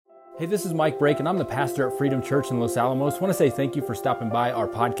Hey, this is Mike Brake, and I'm the pastor at Freedom Church in Los Alamos. I want to say thank you for stopping by our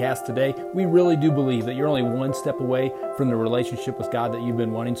podcast today. We really do believe that you're only one step away from the relationship with God that you've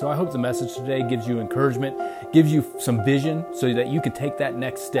been wanting. So I hope the message today gives you encouragement, gives you some vision so that you can take that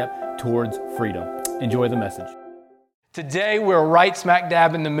next step towards freedom. Enjoy the message. Today, we're right smack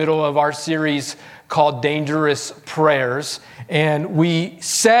dab in the middle of our series called Dangerous Prayers. And we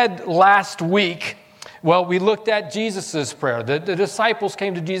said last week, well, we looked at Jesus' prayer. The disciples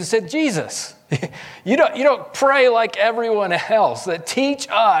came to Jesus and said, Jesus, you don't pray like everyone else. Teach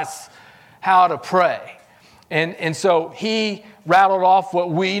us how to pray. And so he rattled off what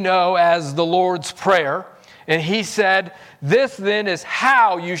we know as the Lord's Prayer. And he said, this then is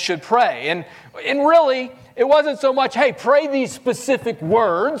how you should pray. And really, it wasn't so much, hey, pray these specific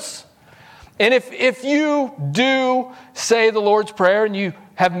words. And if you do say the Lord's Prayer and you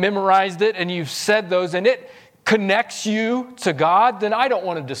have memorized it and you've said those and it connects you to God, then I don't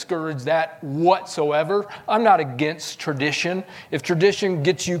want to discourage that whatsoever. I'm not against tradition. If tradition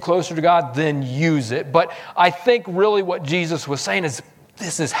gets you closer to God, then use it. But I think really what Jesus was saying is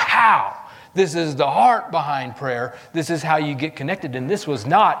this is how. This is the heart behind prayer. This is how you get connected. And this was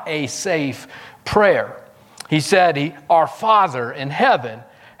not a safe prayer. He said, Our Father in heaven,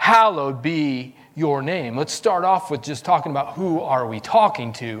 hallowed be your name. Let's start off with just talking about who are we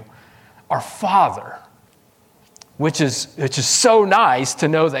talking to? Our Father, which is so nice to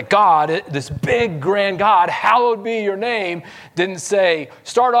know that God, this big grand God, hallowed be your name, didn't say,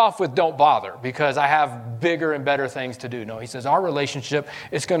 start off with don't bother because I have bigger and better things to do. No, he says our relationship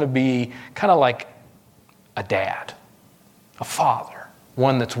is going to be kind of like a dad, a father,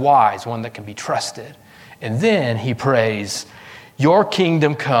 one that's wise, one that can be trusted. And then he prays, your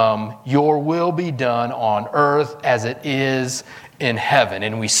kingdom come, your will be done on earth as it is in heaven.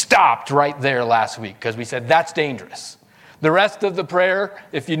 And we stopped right there last week because we said that's dangerous. The rest of the prayer,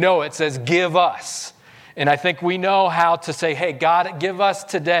 if you know it, says give us. And I think we know how to say, hey, God, give us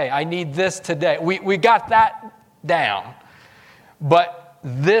today. I need this today. We got that down. But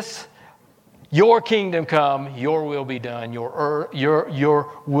this, your kingdom come, your will be done, your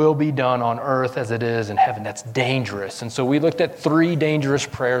will be done on earth as it is in heaven. That's dangerous. And so we looked at 3 dangerous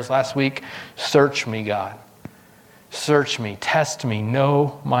prayers last week. Search me, God. Search me, test me,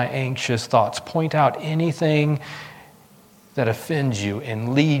 know my anxious thoughts. Point out anything that offends you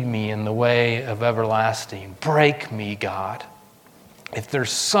and lead me in the way of everlasting. Break me, God. If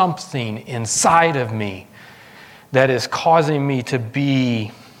there's something inside of me that is causing me to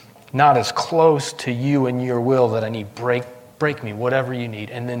be not as close to you and your will that I need, break me, whatever you need,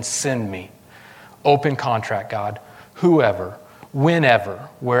 and then send me. Open contract, God. Whoever, whenever,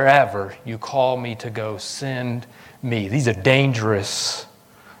 wherever you call me to go, send me. These are dangerous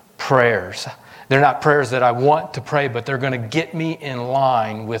prayers. They're not prayers that I want to pray, but they're going to get me in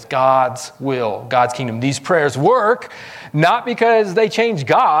line with God's will, God's kingdom. These prayers work not because they change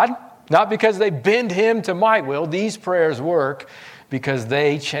God, not because they bend him to my will. These prayers work because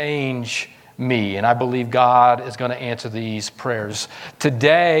they change me. And I believe God is going to answer these prayers.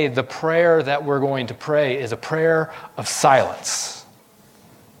 Today, the prayer that we're going to pray is a prayer of silence.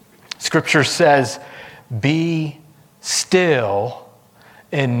 Scripture says, be still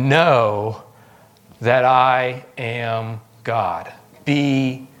and know that I am God.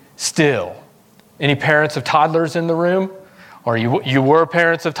 Be still. Any parents of toddlers in the room? Or you were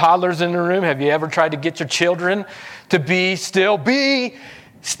parents of toddlers in the room? Have you ever tried to get your children to be still? Be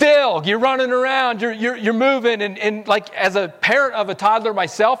still. You're running around. You're moving. And like as a parent of a toddler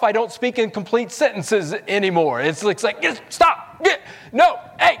myself, I don't speak in complete sentences anymore. It's like stop. No.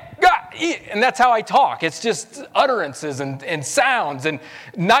 Hey. God. And that's how I talk. It's just utterances and sounds. And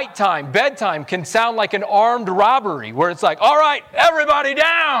nighttime, bedtime can sound like an armed robbery where it's like, all right, everybody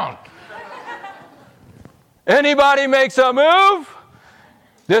down. Anybody makes a move?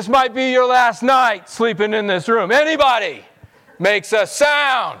 This might be your last night sleeping in this room. Anybody makes a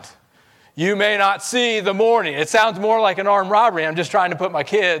sound? You may not see the morning. It sounds more like an armed robbery. I'm just trying to put my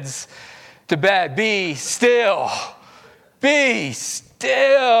kids to bed. Be still. Be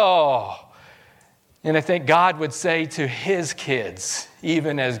still. And I think God would say to his kids,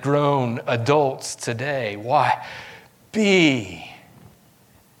 even as grown adults today, why? Be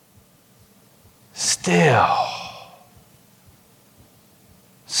still.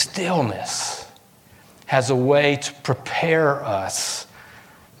 Stillness has a way to prepare us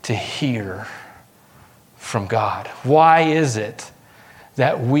to hear from God. Why is it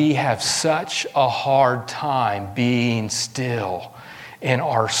that we have such a hard time being still and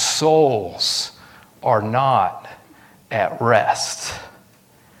our souls are not at rest?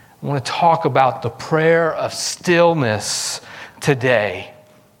 I want to talk about the prayer of stillness today.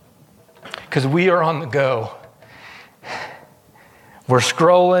 because we are on the go. We're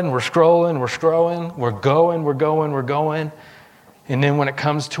scrolling, we're going. And then when it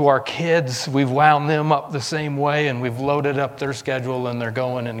comes to our kids, we've wound them up the same way, and we've loaded up their schedule, and they're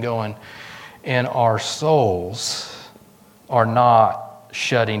going and going. And our souls are not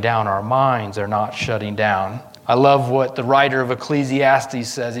shutting down. Our minds are not shutting down. I love what the writer of Ecclesiastes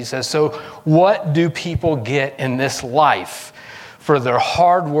says. He says, so what do people get in this life for their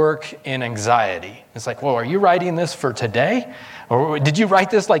hard work and anxiety? It's like, well, are you writing this for today? Or did you write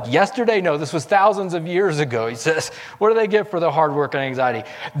this like yesterday? No, this was thousands of years ago. He says, what do they get for their hard work and anxiety?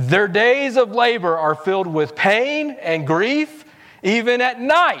 Their days of labor are filled with pain and grief. Even at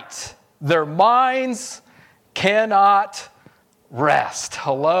night, their minds cannot rest.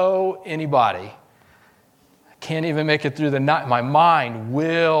 Hello, anybody? I can't even make it through the night. My mind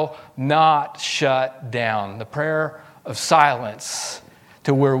will not shut down. The prayer of silence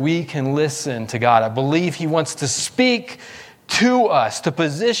to where we can listen to God. I believe He wants to speak to us, to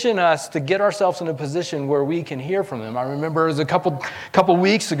position us, to get ourselves in a position where we can hear from Him. I remember it was a couple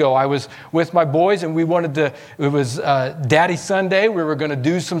weeks ago, I was with my boys and it was Daddy Sunday. We were going to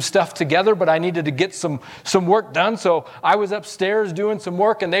do some stuff together, but I needed to get some work done. So I was upstairs doing some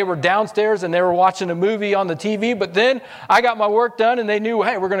work and they were downstairs and they were watching a movie on the TV. But then I got my work done and they knew,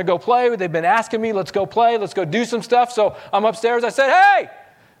 hey, we're going to go play. They've been asking me, let's go play, let's go do some stuff. So I'm upstairs. I said, hey,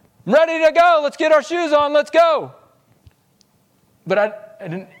 I'm ready to go. Let's get our shoes on. Let's go. But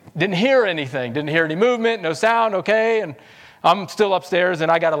I didn't hear anything, didn't hear any movement, no sound, okay? And I'm still upstairs, and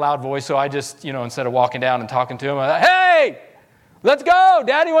I got a loud voice, so I just, instead of walking down and talking to him, I thought, hey, let's go.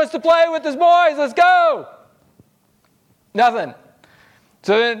 Daddy wants to play with his boys. Let's go. Nothing.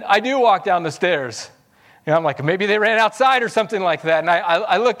 So then I do walk down the stairs. I'm like, maybe they ran outside or something like that. And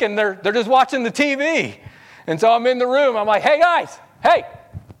I look, and they're just watching the TV. And so I'm in the room. I'm like, hey, guys, hey,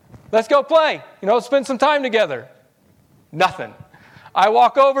 let's go play. Spend some time together. Nothing. I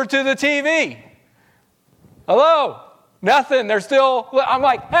walk over to the TV. Hello? Nothing. They're still, I'm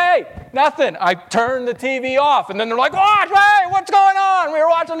like, hey, nothing. I turn the TV off. And then they're like, hey, what's going on? We were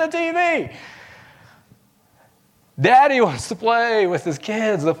watching the TV. Daddy wants to play with his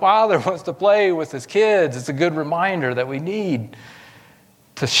kids. The Father wants to play with his kids. It's a good reminder that we need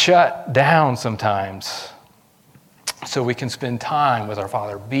to shut down sometimes so we can spend time with our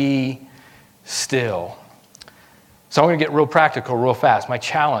Father. Be still. So I'm going to get real practical real fast. My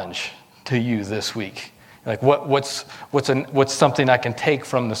challenge to you this week, like what's something I can take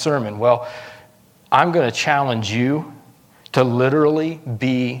from the sermon? Well, I'm going to challenge you to literally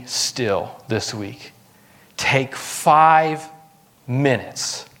be still this week. Take 5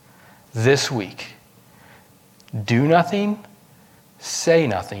 minutes this week. Do nothing, say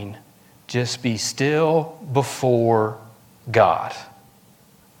nothing, just be still before God.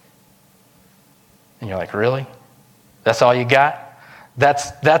 And you're like, really? That's all you got?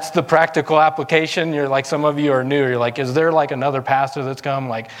 That's the practical application. You're like, some of you are new. You're like, is there like another pastor that's come?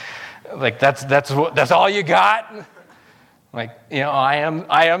 Like that's all you got? Like, I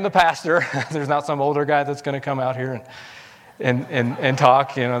am the pastor. There's not some older guy that's going to come out here and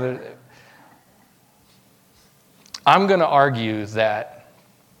talk. I'm going to argue that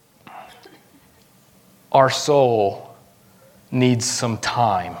our soul needs some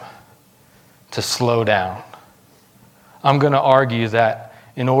time to slow down. I'm going to argue that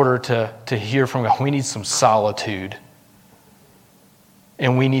in order to hear from God, we need some solitude.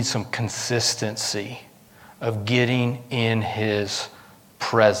 And we need some consistency of getting in His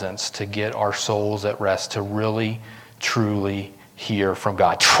presence to get our souls at rest, to really, truly hear from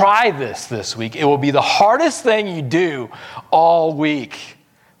God. Try this week. It will be the hardest thing you do all week.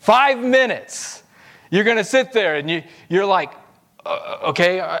 5 minutes. You're going to sit there and you're like,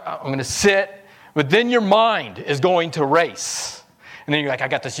 okay, I'm going to sit. But then your mind is going to race. And then you're like, I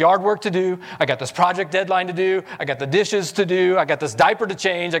got this yard work to do. I got this project deadline to do. I got the dishes to do. I got this diaper to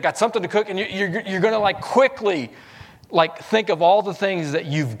change. I got something to cook. And you're going to quickly think of all the things that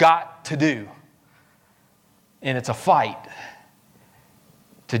you've got to do. And it's a fight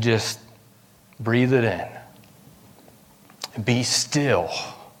to just breathe it in. Be still.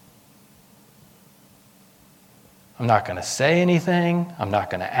 I'm not going to say anything. I'm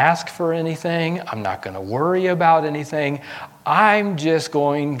not going to ask for anything. I'm not going to worry about anything. I'm just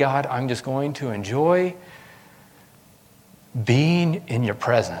going to enjoy being in your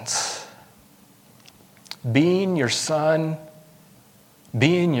presence. Being your son,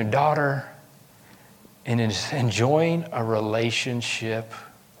 being your daughter, and enjoying a relationship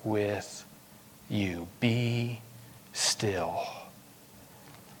with you. Be still.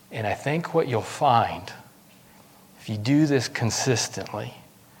 And I think what you'll find, if you do this consistently,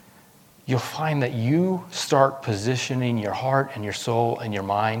 you'll find that you start positioning your heart and your soul and your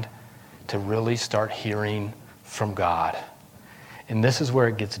mind to really start hearing from God. And this is where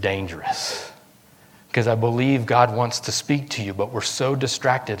it gets dangerous. Because I believe God wants to speak to you, but we're so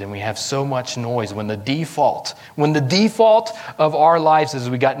distracted and we have so much noise. When the default of our lives is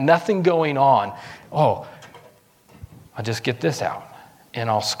we got nothing going on, I'll just get this out and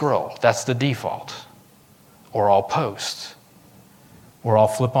I'll scroll. That's the default. Or I'll post. Or I'll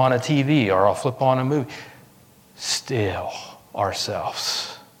flip on a TV, or I'll flip on a movie. Still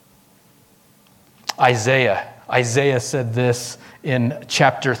ourselves. Isaiah said this in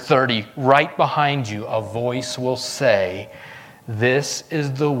chapter 30. Right behind you, a voice will say, "This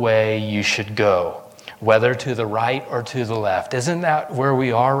is the way you should go, whether to the right or to the left." Isn't that where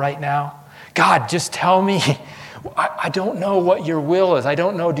we are right now? God, just tell me. I don't know what your will is. I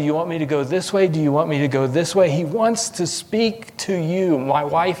don't know. Do you want me to go this way? Do you want me to go this way? He wants to speak to you. My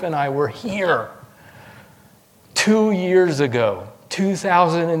wife and I were here 2 years ago,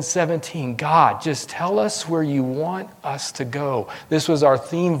 2017. God, just tell us where you want us to go. This was our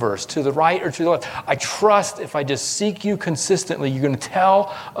theme verse, to the right or to the left. I trust if I just seek you consistently, you're going to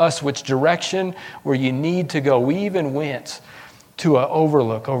tell us which direction where you need to go. We even went to an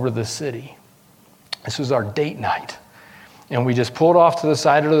overlook over the city. This was our date night. And we just pulled off to the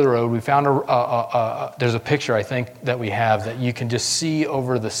side of the road. We found there's a picture, I think, that we have that you can just see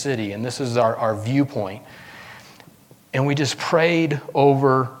over the city. And this is our viewpoint. And we just prayed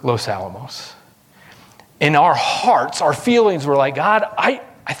over Los Alamos. In our hearts, our feelings were like, God, I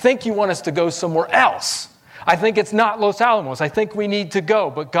think you want us to go somewhere else. I think it's not Los Alamos. I think we need to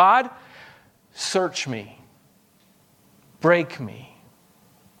go. But God, search me. Break me.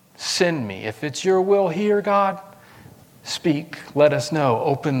 Send me. If it's your will here, God, speak. Let us know.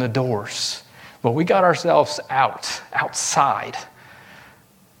 Open the doors. But we got ourselves outside,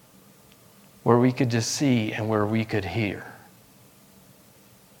 where we could just see and where we could hear.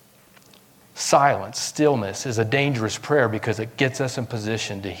 Silence, stillness is a dangerous prayer because it gets us in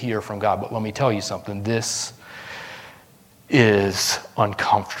position to hear from God. But let me tell you something. This is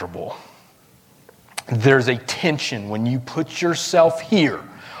uncomfortable. There's a tension when you put yourself here.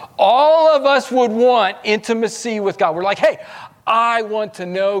 All of us would want intimacy with God. We're like, hey, I want to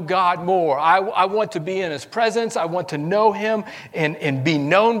know God more. I want to be in His presence. I want to know Him and be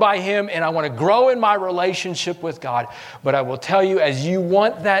known by Him. And I want to grow in my relationship with God. But I will tell you, as you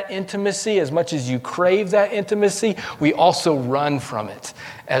want that intimacy, as much as you crave that intimacy, we also run from it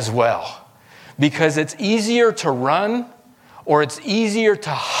as well. Because it's easier to run, or it's easier to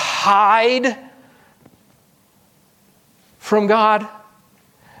hide from God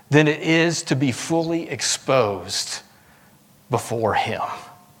than it is to be fully exposed before Him.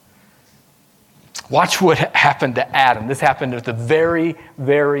 Watch what happened to Adam. This happened at the very,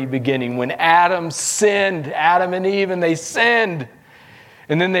 very beginning. When Adam sinned, Adam and Eve, and they sinned.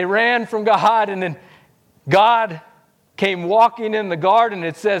 And then they ran from God, and then God came walking in the garden.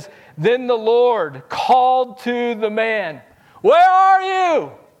 It says, then the Lord called to the man, "Where are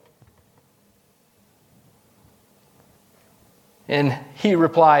you?" And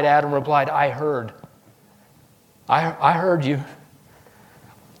Adam replied, I heard you.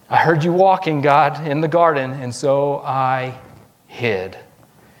 I heard you walking, God, in the garden, and so I hid.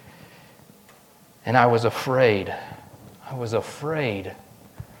 And I was afraid. I was afraid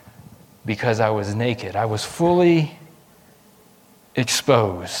because I was naked. I was fully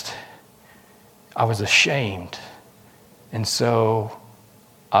exposed. I was ashamed. And so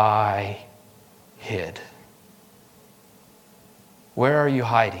I hid. Where are you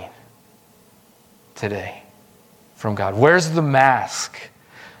hiding today from God? Where's the mask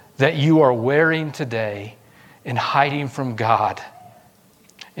that you are wearing today and hiding from God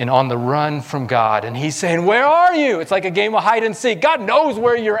and on the run from God? And He's saying, where are you? It's like a game of hide and seek. God knows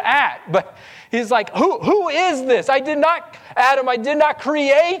where you're at, but He's like, who is this? Adam, I did not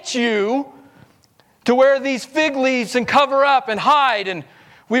create you to wear these fig leaves and cover up and hide, and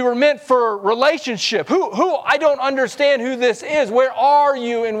we were meant for relationship. Who? I don't understand who this is. Where are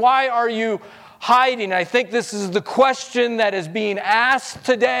you and why are you hiding? I think this is the question that is being asked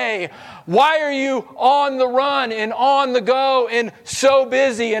today. Why are you on the run and on the go and so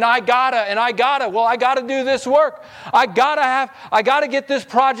busy? And I gotta. Well, I gotta do this work. I gotta get this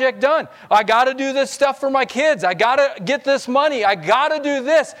project done. I gotta do this stuff for my kids. I gotta get this money. I gotta do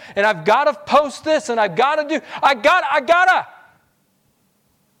this. And I've gotta post this and I gotta.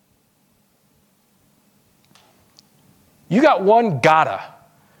 You got one gotta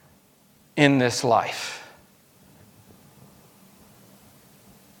in this life.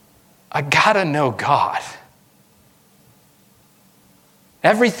 I gotta know God.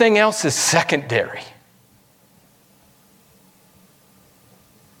 Everything else is secondary.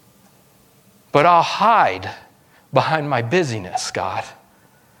 But I'll hide behind my busyness, God.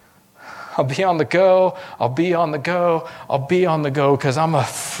 I'll be on the go, I'll be on the go, I'll be on the go because I'm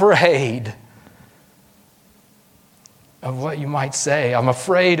afraid of what you might say. I'm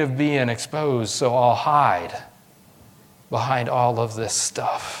afraid of being exposed, so I'll hide behind all of this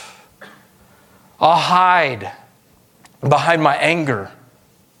stuff. I'll hide behind my anger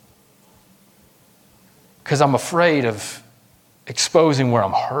because I'm afraid of exposing where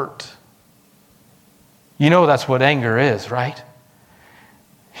I'm hurt. You know that's what anger is, right?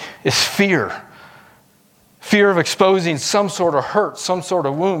 It's fear. Fear of exposing some sort of hurt, some sort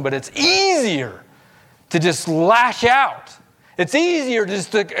of wound, but it's easier to just lash out. It's easier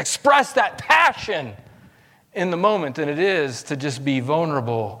just to express that passion in the moment than it is to just be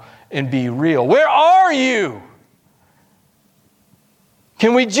vulnerable and be real. Where are you?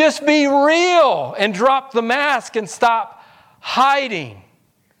 Can we just be real and drop the mask and stop hiding?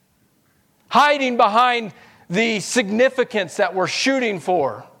 Hiding behind the significance that we're shooting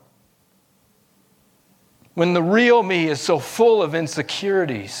for. When the real me is so full of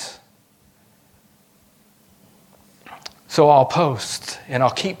insecurities. So I'll post, and I'll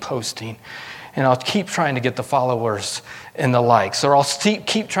keep posting, and I'll keep trying to get the followers and the likes, or I'll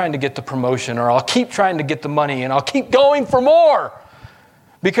keep trying to get the promotion, or I'll keep trying to get the money, and I'll keep going for more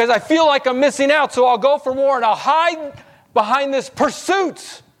because I feel like I'm missing out, so I'll go for more, and I'll hide behind this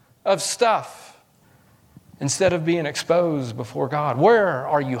pursuit of stuff instead of being exposed before God. Where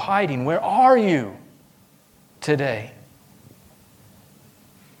are you hiding? Where are you today?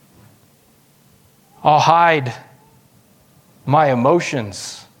 I'll hide my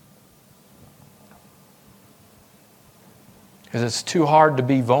emotions because it's too hard to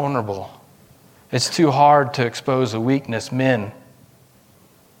be vulnerable. It's too hard to expose a weakness. Men,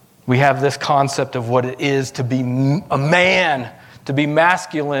 we have this concept of what it is to be a man, to be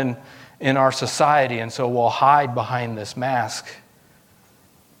masculine in our society, and so we'll hide behind this mask.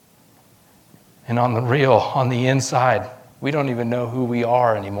 And on the real, on the inside, we don't even know who we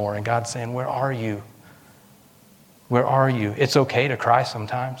are anymore. And God's saying, where are you? Where are you? It's okay to cry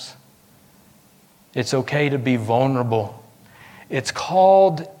sometimes. It's okay to be vulnerable. It's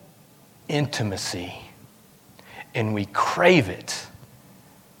called intimacy, and we crave it.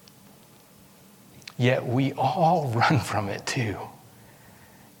 Yet we all run from it too.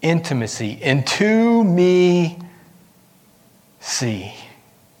 Intimacy. Into me see.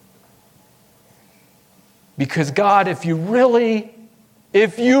 Because God, if you really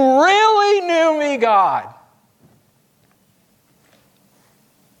knew me, God,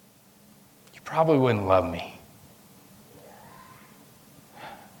 you probably wouldn't love me.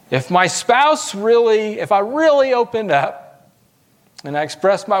 If my spouse if I really opened up and I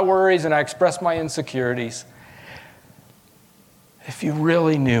expressed my worries and I expressed my insecurities, if you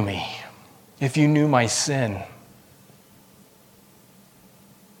really knew me, if you knew my sin,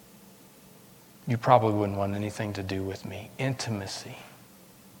 you probably wouldn't want anything to do with me. Intimacy.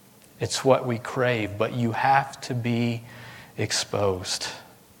 It's what we crave, but you have to be exposed.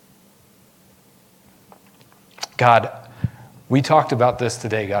 God, we talked about this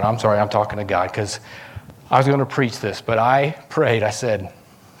today, God. I'm sorry, I'm talking to God because I was going to preach this, but I prayed. I said,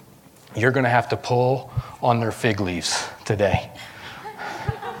 you're going to have to pull on their fig leaves today.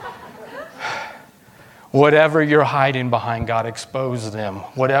 Whatever you're hiding behind, God, expose them.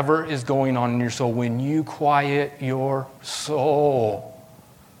 Whatever is going on in your soul, when you quiet your soul,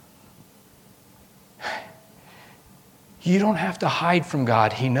 you don't have to hide from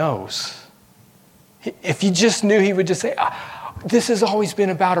God. He knows. If you just knew, he would just say, this has always been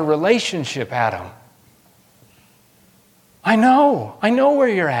about a relationship, Adam. I know where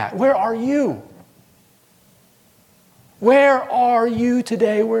you're at. Where are you? Where are you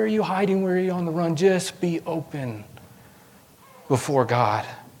today? Where are you hiding? Where are you on the run? Just be open before God.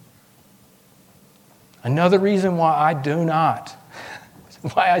 Another reason why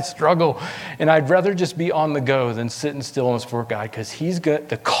I struggle, and I'd rather just be on the go than sit in stillness before God, because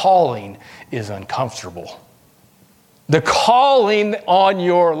the calling is uncomfortable. The calling on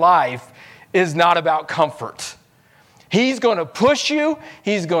your life is not about comfort. He's going to push you.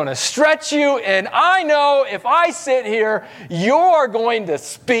 He's going to stretch you. And I know if I sit here, you're going to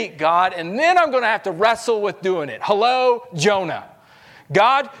speak, God. And then I'm going to have to wrestle with doing it. Hello, Jonah.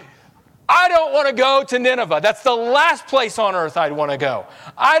 God, I don't want to go to Nineveh. That's the last place on earth I'd want to go.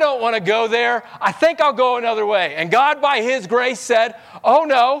 I don't want to go there. I think I'll go another way. And God, by his grace, said, oh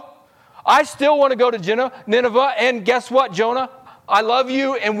no, I still want to go to Nineveh. And guess what, Jonah? I love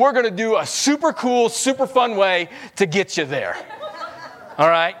you, and we're going to do a super cool, super fun way to get you there. All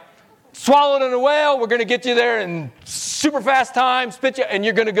right? Swallowed in a whale, we're going to get you there in super fast time, spit you, and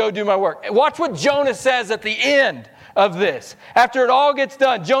you're going to go do my work. Watch what Jonah says at the end of this. After it all gets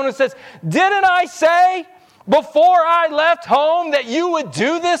done, Jonah says, didn't I say before I left home that you would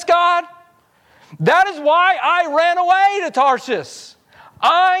do this, God? That is why I ran away to Tarshish.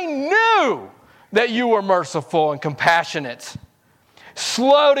 I knew that you were merciful and compassionate,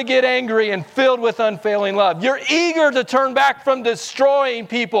 slow to get angry and filled with unfailing love. You're eager to turn back from destroying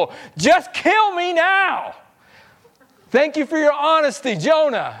people. Just kill me now. Thank you for your honesty,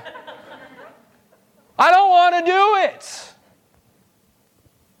 Jonah. I don't want to do it.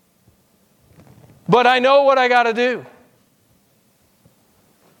 But I know what I got to do.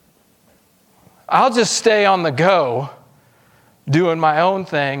 I'll just stay on the go, doing my own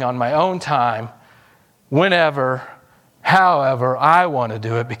thing on my own time, whenever, however I want to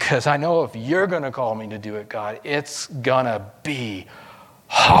do it, because I know if you're going to call me to do it, God, it's going to be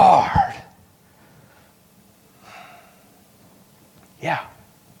hard. Yeah.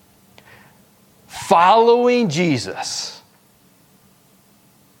 Following Jesus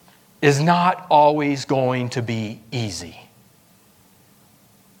is not always going to be easy.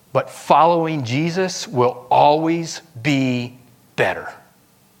 But following Jesus will always be better.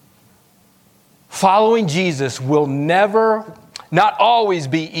 Following Jesus will not always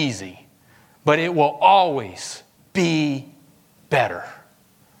be easy, but it will always be better.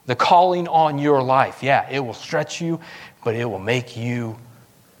 The calling on your life, yeah, it will stretch you, but it will make you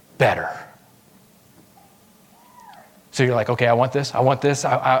better. So you're like, okay, I want this, I want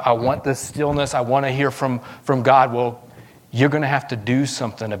this stillness, I want to hear from God. Well, you're going to have to do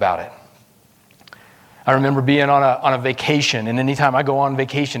something about it. I remember being on a vacation, and anytime I go on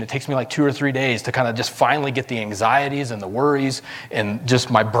vacation, it takes me like 2 or 3 days to kind of just finally get the anxieties and the worries and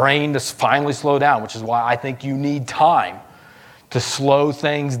just my brain to finally slow down, which is why I think you need time to slow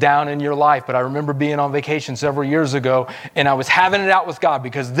things down in your life. But I remember being on vacation several years ago, and I was having it out with God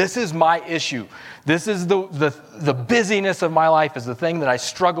because this is my issue. This is the busyness of my life is the thing that I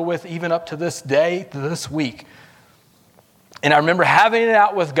struggle with even up to this day, to this week. And I remember having it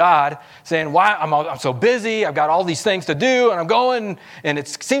out with God, saying, why I'm so busy, I've got all these things to do, and I'm going, and it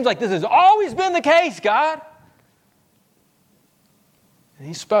seems like this has always been the case, God. And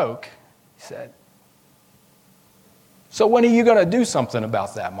he spoke. He said, so when are you going to do something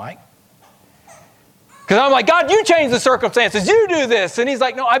about that, Mike? Because I'm like, God, you change the circumstances. You do this. And he's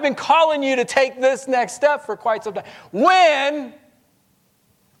like, no, I've been calling you to take this next step for quite some time. When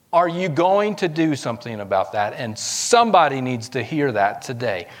are you going to do something about that? And somebody needs to hear that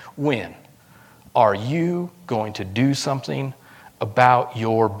today. When are you going to do something about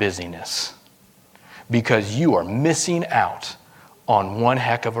your busyness? Because you are missing out on one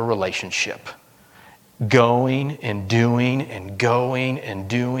heck of a relationship. Going and doing and going and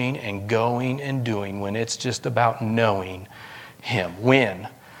doing and going and doing when it's just about knowing Him. When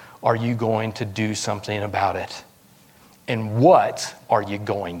are you going to do something about it? And what are you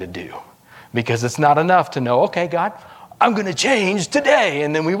going to do? Because it's not enough to know, okay, God, I'm going to change today.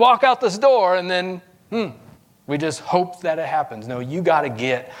 And then we walk out this door and then, we just hope that it happens. No, you got to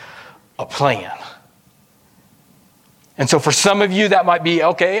get a plan. And so for some of you, that might be,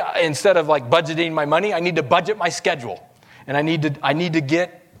 okay, instead of like budgeting my money, I need to budget my schedule. And I need to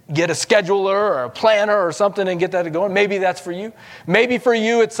get a scheduler or a planner or something and get that going. Maybe that's for you. Maybe for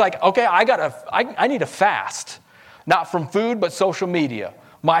you, it's like, okay, I need to fast. Not from food, but social media.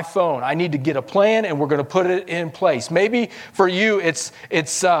 My phone. I need to get a plan, and we're going to put it in place. Maybe for you, it's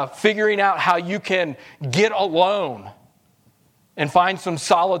figuring out how you can get alone and find some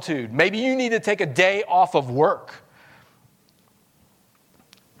solitude. Maybe you need to take a day off of work.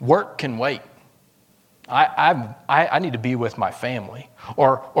 Work can wait. I need to be with my family.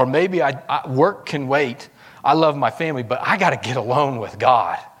 Or maybe work can wait. I love my family, but I got to get alone with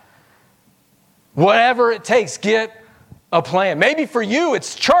God. Whatever it takes, get a plan. Maybe for you,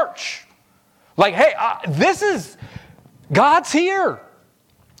 it's church. Like, hey, God's here.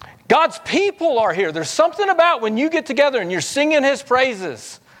 God's people are here. There's something about when you get together and you're singing His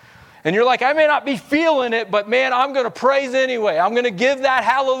praises. And you're like, I may not be feeling it, but man, I'm going to praise anyway. I'm going to give that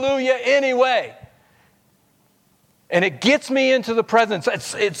hallelujah anyway. And it gets me into the presence.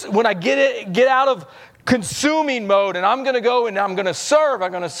 It's when I get out of consuming mode, and I'm going to go and I'm going to serve. I'm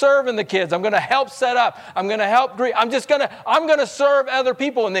going to serve in the kids. I'm going to help set up. I'm going to help greet. I'm going to serve other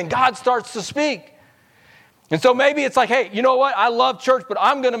people. And then God starts to speak. And so maybe it's like, hey, you know what? I love church, but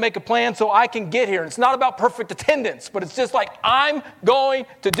I'm going to make a plan so I can get here. And it's not about perfect attendance, but it's just like I'm going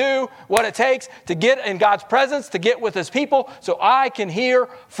to do what it takes to get in God's presence, to get with his people so I can hear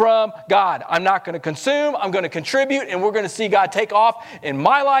from God. I'm not going to consume. I'm going to contribute, and we're going to see God take off in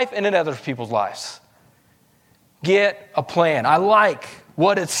my life and in other people's lives. Get a plan. I like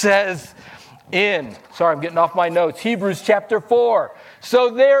what it says in, sorry, I'm getting off my notes, Hebrews chapter 4. So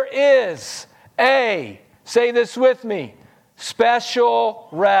there is say this with me, special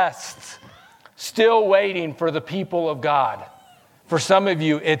rest, still waiting for the people of God. For some of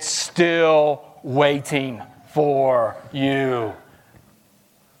you, it's still waiting for you.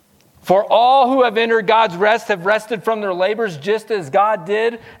 For all who have entered God's rest have rested from their labors just as God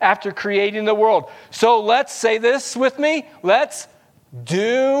did after creating the world. So let's say this with me. Let's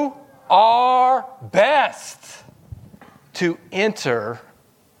do our best to enter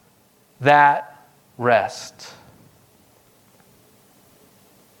that rest.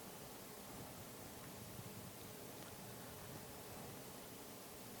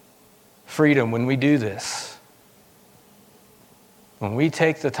 Freedom, when we do this, when we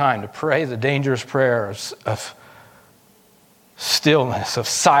take the time to pray the dangerous prayers of stillness, of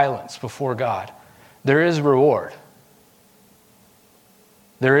silence before God, there is reward.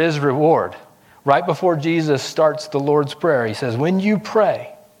 There is reward. Right before Jesus starts the Lord's Prayer, he says, when you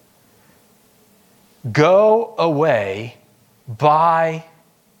pray, go away by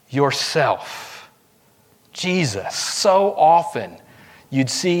yourself. Jesus, so often you'd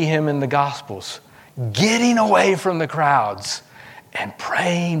see him in the Gospels getting away from the crowds and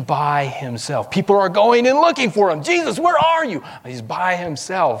praying by himself. People are going and looking for him. Jesus, where are you? He's by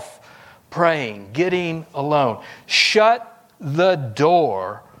himself praying, getting alone. Shut the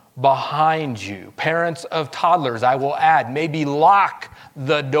door behind you. Parents of toddlers, I will add, maybe lock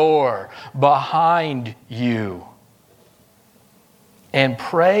the door behind you and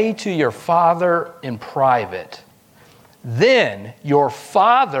pray to your Father in private. Then your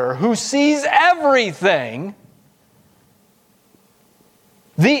Father who sees everything,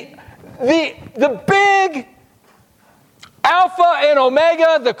 the big Alpha and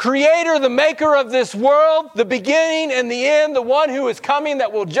Omega, the creator, the maker of this world, the beginning and the end, the one who is coming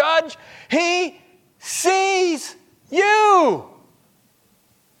that will judge, he sees you.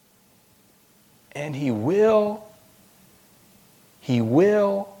 And he will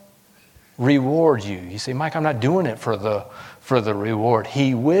reward you. You say, Mike, I'm not doing it for the reward.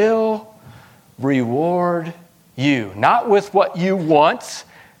 He will reward you. Not with what you want.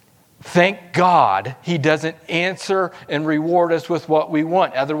 Thank God he doesn't answer and reward us with what we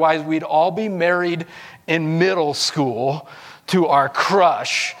want. Otherwise, we'd all be married in middle school to our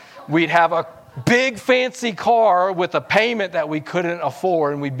crush. We'd have a big fancy car with a payment that we couldn't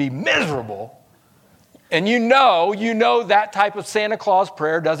afford, and we'd be miserable. And you know that type of Santa Claus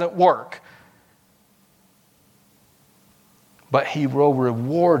prayer doesn't work. But he will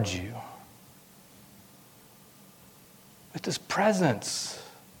reward you with his presence.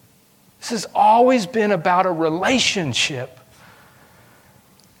 This has always been about a relationship.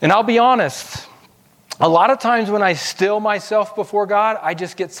 And I'll be honest, a lot of times when I still myself before God, I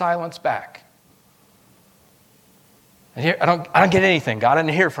just get silence back. I don't get anything. God, I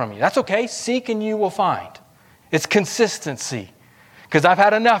didn't hear from you. That's okay. Seek and you will find. It's consistency. Because I've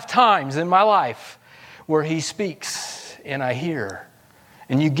had enough times in my life where he speaks and I hear.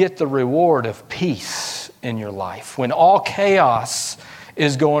 And you get the reward of peace in your life. When all chaos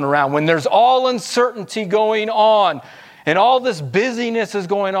is going around, when there's all uncertainty going on, and all this busyness is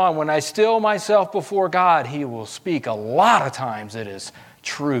going on, when I still myself before God, he will speak. A lot of times it is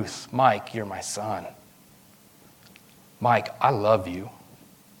truth. Mike, you're my son. Mike, I love you.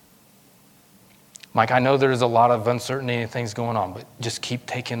 Mike, I know there's a lot of uncertainty and things going on, but just keep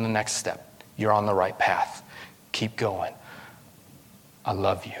taking the next step. You're on the right path. Keep going. I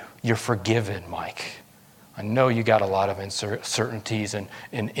love you. You're forgiven, Mike. I know you got a lot of uncertainties and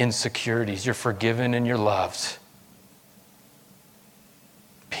insecurities. You're forgiven and you're loved.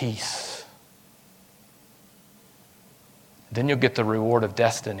 Peace. Then you'll get the reward of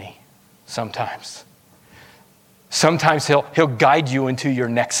destiny sometimes. Sometimes he'll guide you into your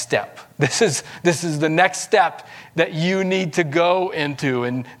next step. This is the next step that you need to go into.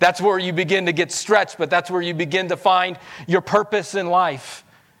 And that's where you begin to get stretched, but that's where you begin to find your purpose in life.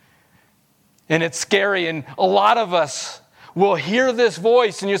 And it's scary. And a lot of us will hear this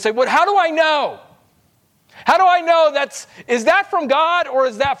voice and you say, well, how do I know? How do I know is that from God or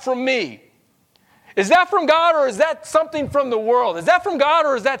is that from me? Is that from God or is that something from the world? Is that from God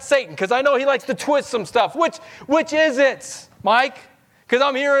or is that Satan? Because I know he likes to twist some stuff. Which is it, Mike? Because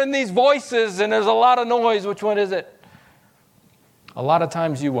I'm hearing these voices and there's a lot of noise. Which one is it? A lot of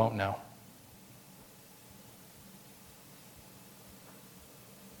times you won't know.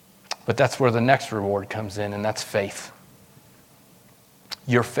 But that's where the next reward comes in, and that's faith.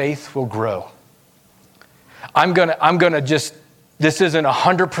 Your faith will grow. I'm gonna just, this isn't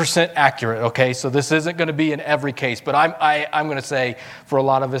 100% accurate, okay? So this isn't going to be in every case, but I'm going to say for a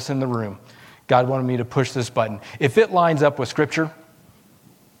lot of us in the room, God wanted me to push this button. If it lines up with Scripture,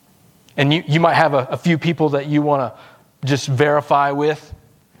 and you might have a few people that you want to just verify with,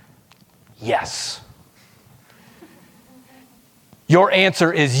 yes. Your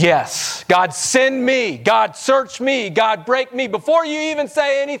answer is yes. God, send me. God, search me. God, break me. Before you even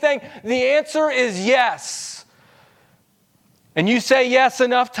say anything, the answer is yes. And you say yes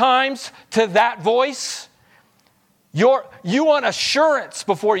enough times to that voice, you want assurance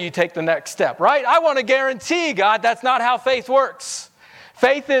before you take the next step, right? I want to guarantee, God, that's not how faith works.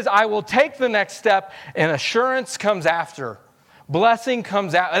 Faith is, I will take the next step, and assurance comes after. Blessing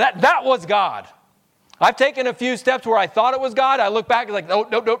comes after. That was God. I've taken a few steps where I thought it was God. I look back and like,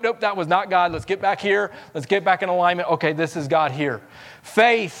 nope, that was not God. Let's get back here. Let's get back in alignment. Okay, this is God here.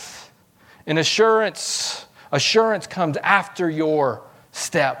 Faith and assurance comes after your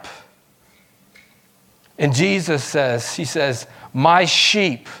step. And Jesus says, he says, my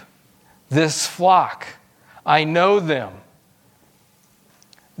sheep, this flock, I know them.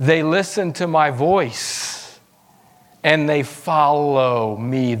 They listen to my voice and they follow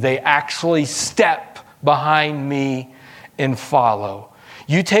me. They actually step behind me and follow.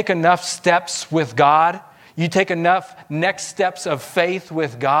 You take enough steps with God, you take enough next steps of faith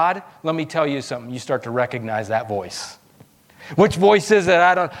with God, let me tell you something, you start to recognize that voice. Which voice is it?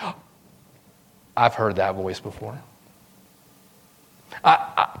 I've heard that voice before.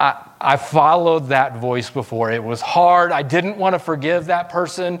 I followed that voice before. It was hard. I didn't want to forgive that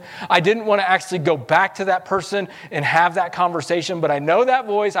person. I didn't want to actually go back to that person and have that conversation, but I know that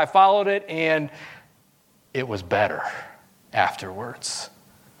voice. I followed it, and it was better afterwards.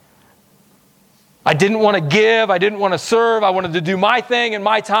 I didn't want to give. I didn't want to serve. I wanted to do my thing in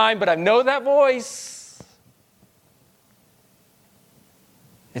my time, but I know that voice.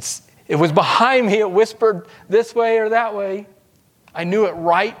 It was behind me. It whispered this way or that way. I knew it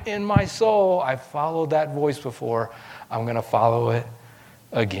right in my soul. I followed that voice before. I'm going to follow it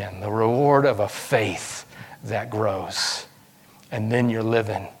again. The reward of a faith that grows. And then you're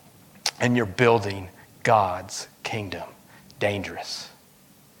living and you're building God's kingdom. Dangerous.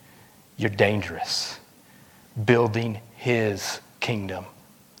 You're dangerous. Building His kingdom.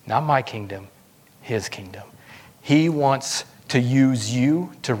 Not my kingdom, His kingdom. He wants to use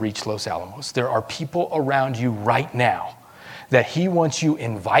you to reach Los Alamos. There are people around you right now that He wants you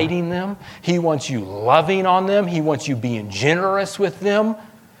inviting them. He wants you loving on them. He wants you being generous with them.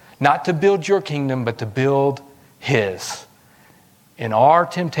 Not to build your kingdom, but to build His. And our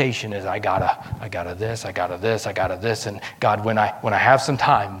temptation is, I gotta this. And God, when I have some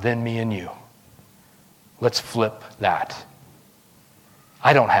time, then me and you. Let's flip that.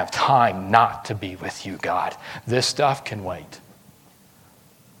 I don't have time not to be with you, God. This stuff can wait.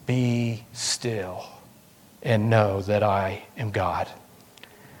 Be still and know that I am God.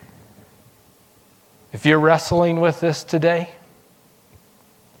 If you're wrestling with this today,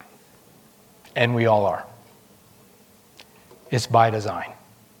 and we all are, it's by design.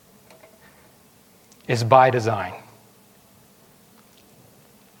 It's by design.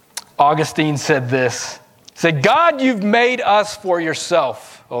 Augustine said this. He said, God, you've made us for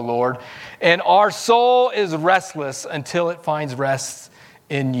yourself, O Lord, and our soul is restless until it finds rest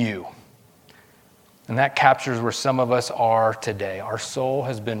in you. And that captures where some of us are today. Our soul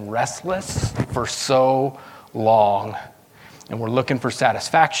has been restless for so long. And we're looking for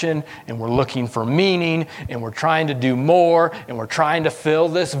satisfaction, and we're looking for meaning, and we're trying to do more, and we're trying to fill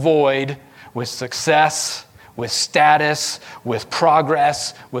this void with success, with status, with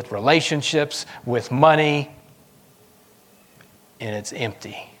progress, with relationships, with money. And it's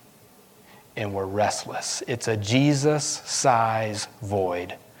empty. And we're restless. It's a Jesus-size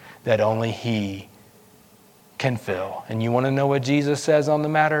void that only He can fill. And you want to know what Jesus says on the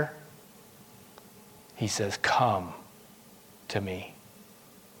matter? He says, come to me,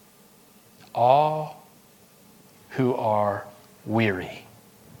 all who are weary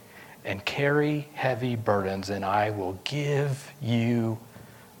and carry heavy burdens, and I will give you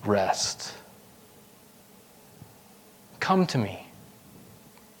rest. Come to me.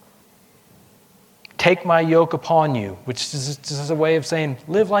 Take my yoke upon you, which is just a way of saying,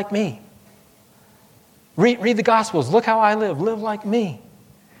 live like me. Read the Gospels. Look how I live. Live like me.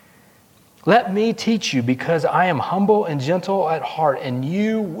 Let me teach you, because I am humble and gentle at heart, and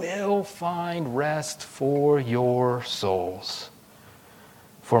you will find rest for your souls.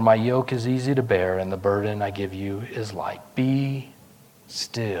 For my yoke is easy to bear, and the burden I give you is light. Be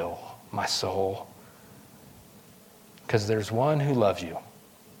still, my soul, because there's one who loves you.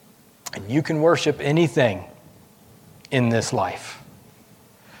 And you can worship anything in this life,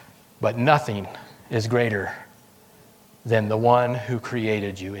 but nothing is greater than the one who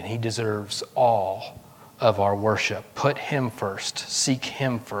created you, and he deserves all of our worship. Put him first, seek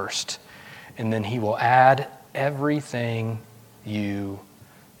him first, and then he will add everything you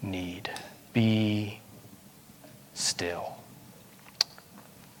need. Be still.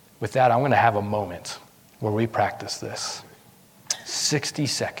 With that, I'm going to have a moment where we practice this. 60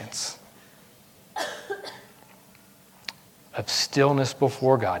 seconds of stillness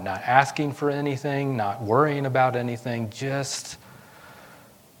before God, not asking for anything, not worrying about anything, just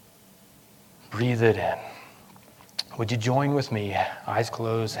breathe it in. Would you join with me? Eyes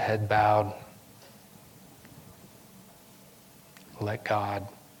closed, head bowed. Let God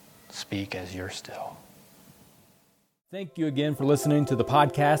speak as you're still. Thank you again for listening to the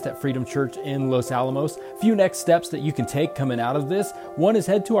podcast at Freedom Church in Los Alamos. A few next steps that you can take coming out of this. One is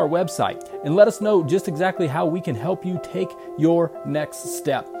head to our website and let us know just exactly how we can help you take your next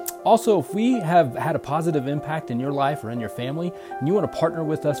step. Also, if we have had a positive impact in your life or in your family and you want to partner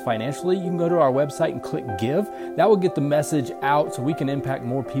with us financially, you can go to our website and click Give. That will get the message out so we can impact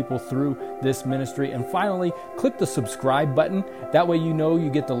more people through this ministry. And finally, click the subscribe button. That way you know you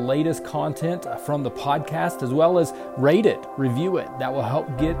get the latest content from the podcast, as well as rate it, review it. That will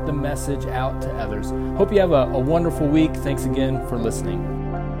help get the message out to others. Hope you have a wonderful week. Thanks again for listening.